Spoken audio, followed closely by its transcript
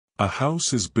A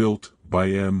House is Built,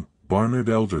 by Barnard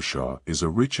Eldershaw, is a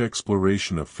rich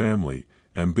exploration of family,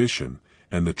 ambition,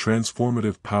 and the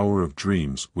transformative power of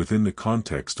dreams within the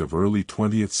context of early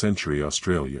 20th century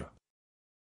Australia.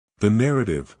 The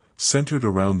narrative, centered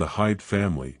around the Hyde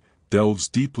family, delves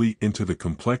deeply into the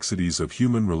complexities of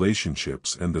human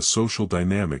relationships and the social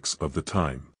dynamics of the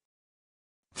time.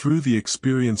 Through the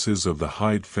experiences of the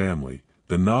Hyde family,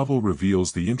 the novel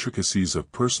reveals the intricacies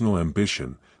of personal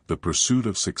ambition, the pursuit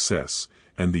of success,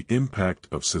 and the impact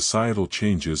of societal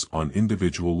changes on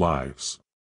individual lives.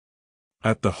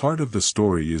 At the heart of the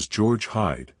story is George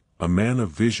Hyde, a man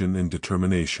of vision and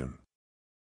determination.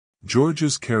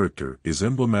 George's character is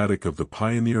emblematic of the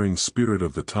pioneering spirit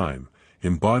of the time,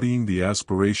 embodying the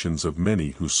aspirations of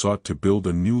many who sought to build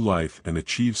a new life and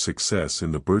achieve success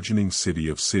in the burgeoning city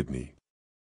of Sydney.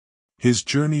 His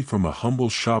journey from a humble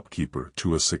shopkeeper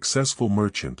to a successful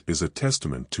merchant is a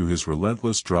testament to his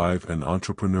relentless drive and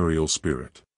entrepreneurial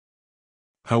spirit.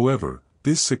 However,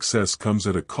 this success comes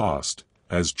at a cost,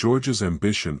 as George's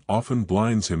ambition often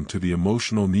blinds him to the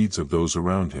emotional needs of those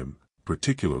around him,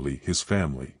 particularly his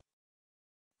family.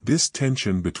 This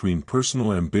tension between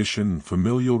personal ambition and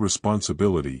familial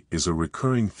responsibility is a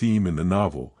recurring theme in the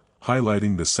novel,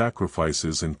 highlighting the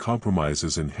sacrifices and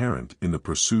compromises inherent in the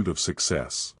pursuit of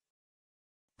success.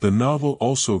 The novel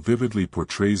also vividly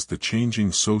portrays the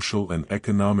changing social and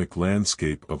economic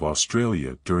landscape of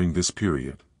Australia during this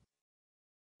period.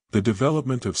 The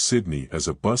development of Sydney as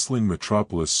a bustling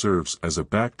metropolis serves as a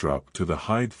backdrop to the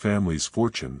Hyde family's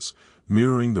fortunes,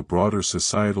 mirroring the broader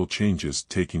societal changes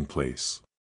taking place.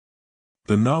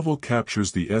 The novel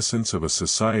captures the essence of a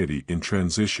society in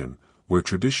transition, where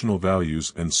traditional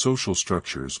values and social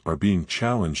structures are being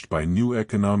challenged by new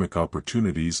economic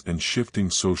opportunities and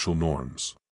shifting social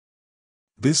norms.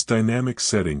 This dynamic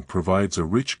setting provides a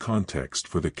rich context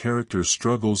for the characters'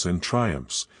 struggles and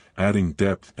triumphs, adding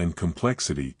depth and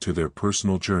complexity to their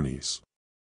personal journeys.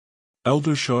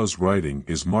 Eldershaw's writing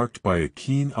is marked by a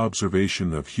keen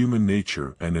observation of human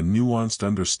nature and a nuanced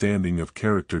understanding of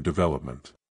character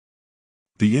development.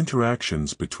 The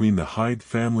interactions between the Hyde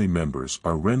family members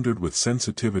are rendered with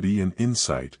sensitivity and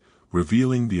insight,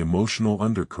 revealing the emotional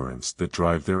undercurrents that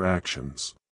drive their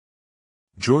actions.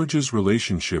 George's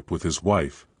relationship with his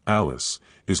wife, Alice,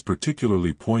 is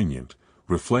particularly poignant,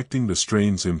 reflecting the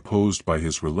strains imposed by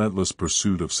his relentless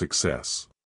pursuit of success.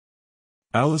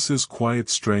 Alice's quiet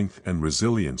strength and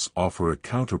resilience offer a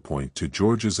counterpoint to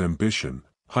George's ambition,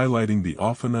 highlighting the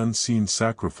often unseen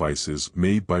sacrifices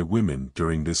made by women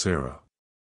during this era.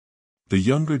 The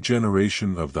younger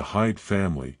generation of the Hyde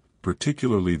family,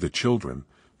 particularly the children,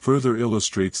 further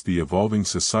illustrates the evolving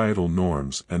societal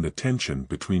norms and the tension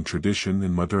between tradition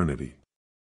and modernity.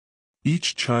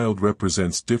 Each child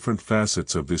represents different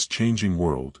facets of this changing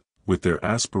world, with their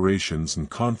aspirations and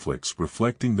conflicts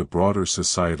reflecting the broader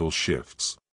societal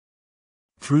shifts.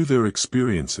 Through their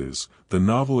experiences, the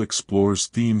novel explores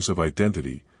themes of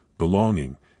identity,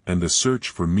 belonging, and the search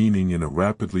for meaning in a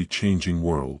rapidly changing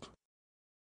world.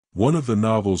 One of the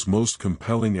novel's most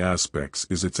compelling aspects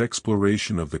is its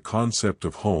exploration of the concept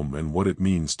of home and what it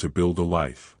means to build a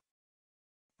life.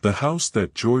 The house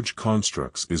that George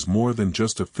constructs is more than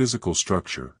just a physical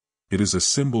structure, it is a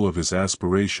symbol of his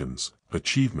aspirations,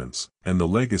 achievements, and the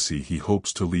legacy he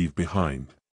hopes to leave behind.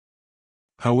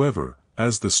 However,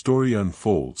 as the story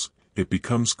unfolds, it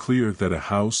becomes clear that a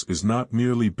house is not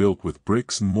merely built with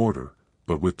bricks and mortar,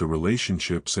 but with the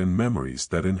relationships and memories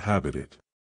that inhabit it.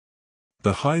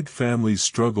 The Hyde family's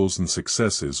struggles and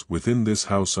successes within this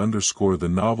house underscore the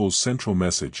novel's central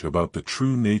message about the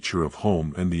true nature of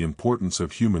home and the importance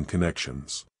of human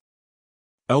connections.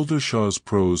 Eldershaw's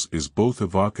prose is both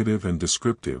evocative and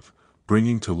descriptive,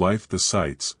 bringing to life the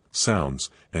sights, sounds,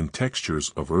 and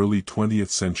textures of early 20th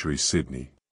century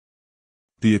Sydney.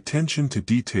 The attention to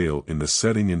detail in the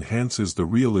setting enhances the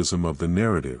realism of the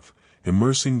narrative,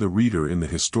 immersing the reader in the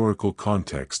historical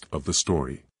context of the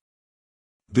story.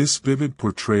 This vivid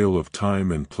portrayal of time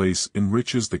and place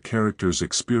enriches the characters'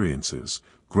 experiences,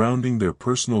 grounding their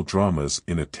personal dramas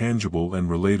in a tangible and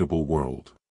relatable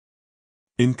world.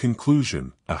 In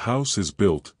conclusion, A House is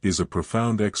Built is a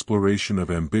profound exploration of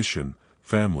ambition,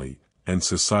 family, and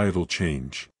societal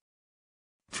change.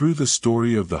 Through the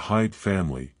story of the Hyde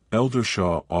family,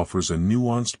 Eldershaw offers a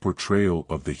nuanced portrayal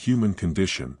of the human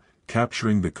condition,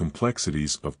 capturing the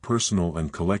complexities of personal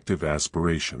and collective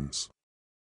aspirations.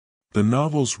 The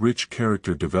novel's rich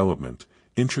character development,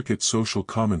 intricate social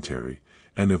commentary,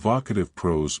 and evocative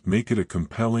prose make it a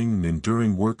compelling and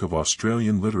enduring work of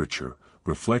Australian literature,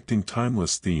 reflecting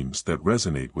timeless themes that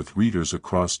resonate with readers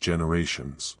across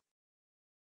generations.